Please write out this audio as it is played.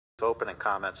opening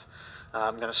comments.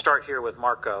 I'm going to start here with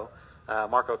Marco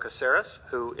Cáceres,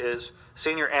 who is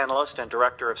Senior Analyst and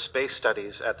Director of Space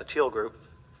Studies at the Teal Group.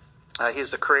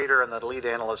 He's the creator and the lead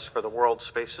analyst for the World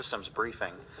Space Systems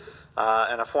Briefing,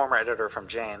 and a former editor from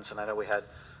Janes. And I know we had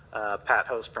Pat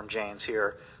Host from Janes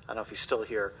here. I don't know if he's still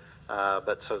here,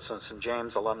 but so some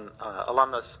Janes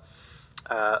alumnus.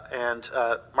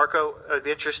 Marco, I'd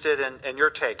be interested in your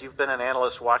take. You've been an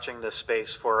analyst watching this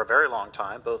space for a very long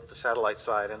time, both the satellite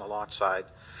side and the launch side.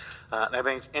 And I'd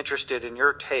be interested in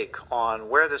your take on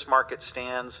where this market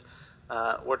stands,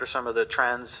 what are some of the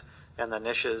trends and the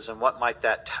niches, and what might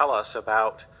that tell us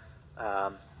about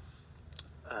how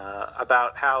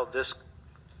this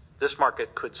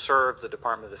market could serve the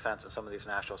Department of Defense and some of these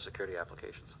national security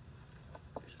applications.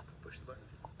 Push the button.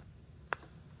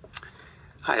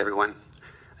 Hi, everyone.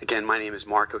 Again, my name is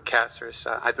Marco Cáceres.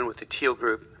 I've been with the Teal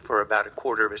Group for about a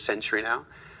quarter of a century now.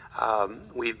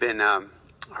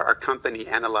 Our company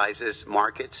analyzes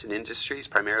markets and industries,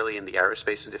 primarily in the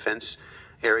aerospace and defense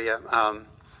area.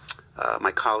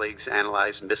 My colleagues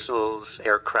analyze missiles,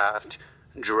 aircraft,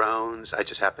 drones. I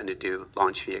just happen to do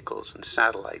launch vehicles and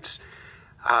satellites.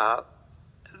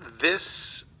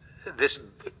 This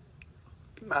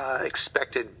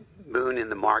expected boom in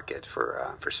the market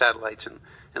for satellites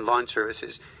and launch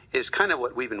services is kind of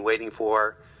what we've been waiting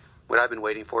for, what I've been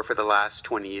waiting for the last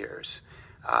 20 years.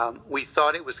 We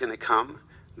thought it was going to come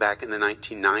back in the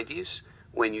 1990s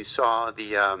when you saw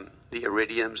the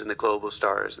Iridiums and the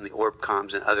Globalstars and the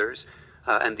Orbcoms and others,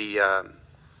 and the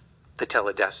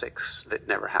Teledesics that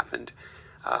never happened.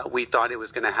 We thought it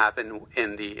was going to happen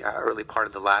in the early part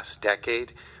of the last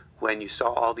decade when you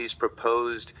saw all these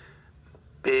proposed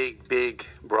big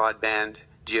broadband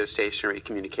geostationary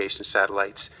communication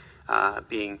satellites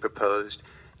being proposed.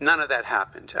 None of that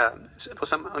happened.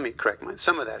 Let me correct mine.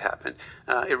 Some of that happened.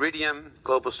 Iridium,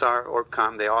 Globalstar,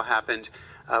 Orbcom, they all happened.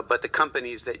 But the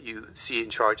companies that you see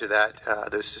in charge of that,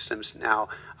 those systems now,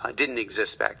 didn't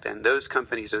exist back then. Those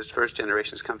companies, those first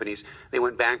generations companies, they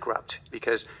went bankrupt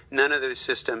because none of those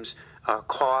systems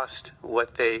cost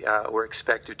what they were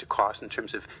expected to cost in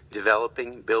terms of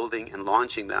developing, building, and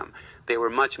launching them. They were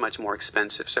much more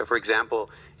expensive. So, for example,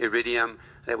 Iridium,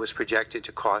 that was projected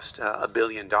to cost $1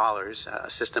 billion, a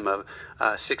system of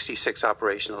 66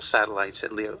 operational satellites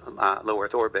at low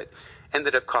Earth orbit,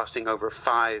 ended up costing over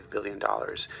 $5 billion.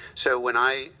 So when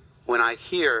I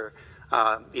hear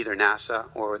either NASA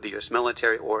or the U.S.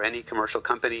 military or any commercial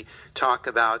company talk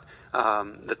about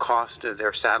the cost of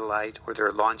their satellite or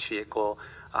their launch vehicle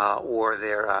or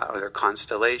their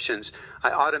constellations, I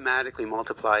automatically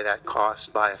multiply that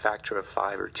cost by a factor of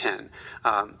 5 or 10.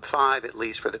 5 at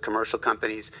least for the commercial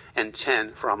companies and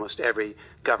 10 for almost every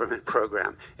government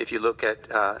program. If you look at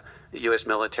U.S.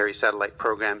 military satellite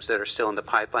programs that are still in the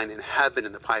pipeline and have been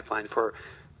in the pipeline for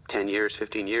 10 years,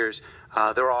 15 years,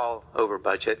 they're all over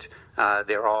budget.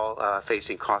 They're all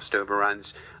facing cost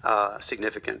overruns,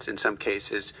 significant in some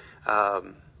cases by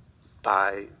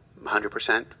 100%,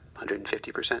 150%,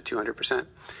 200%.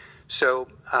 So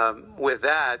with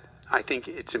that, I think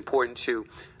it's important to,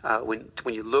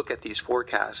 when you look at these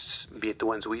forecasts, be it the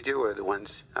ones we do or the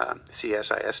ones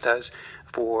CSIS does,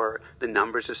 for the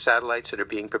numbers of satellites that are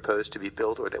being proposed to be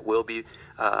built or that will be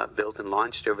built and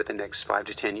launched over the next 5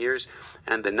 to 10 years,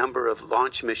 and the number of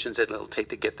launch missions that it'll take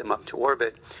to get them up to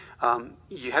orbit,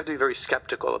 you have to be very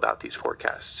skeptical about these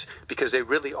forecasts because they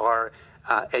really are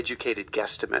educated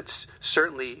guesstimates,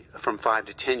 certainly from 5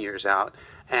 to 10 years out.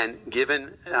 And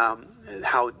given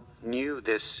how new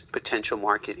this potential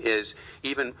market is,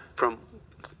 even from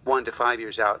 1 to 5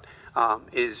 years out,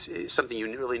 is something you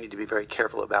really need to be very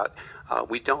careful about.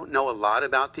 We don't know a lot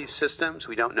about these systems.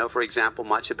 We don't know, for example,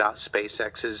 much about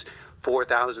SpaceX's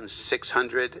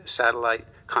 4,600 satellite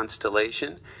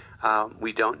constellation.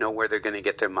 We don't know where they're going to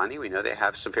get their money. We know they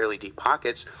have some fairly deep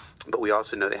pockets, but we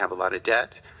also know they have a lot of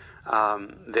debt.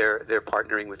 They're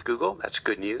partnering with Google. That's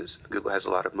good news. Google has a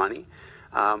lot of money.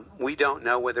 We don't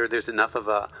know whether there's enough of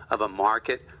a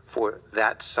market for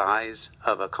that size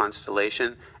of a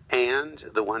constellation and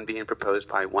the one being proposed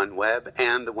by OneWeb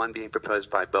and the one being proposed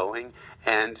by Boeing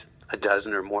and a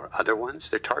dozen or more other ones.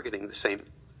 They're targeting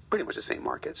pretty much the same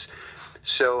markets.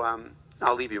 So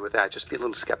I'll leave you with that. Just be a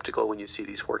little skeptical when you see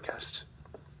these forecasts.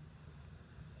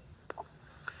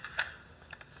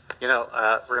 You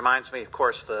know, reminds me, of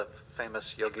course, the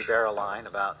famous Yogi Berra line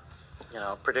about,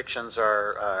 predictions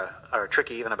are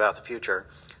tricky even about the future.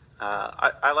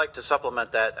 I like to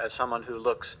supplement that as someone who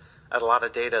looks at a lot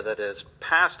of data that is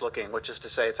past looking, which is to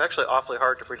say it's actually awfully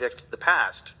hard to predict the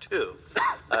past, too.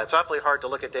 It's awfully hard to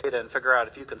look at data and figure out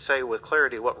if you can say with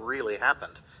clarity what really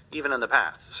happened, even in the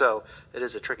past. So it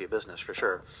is a tricky business for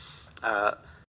sure.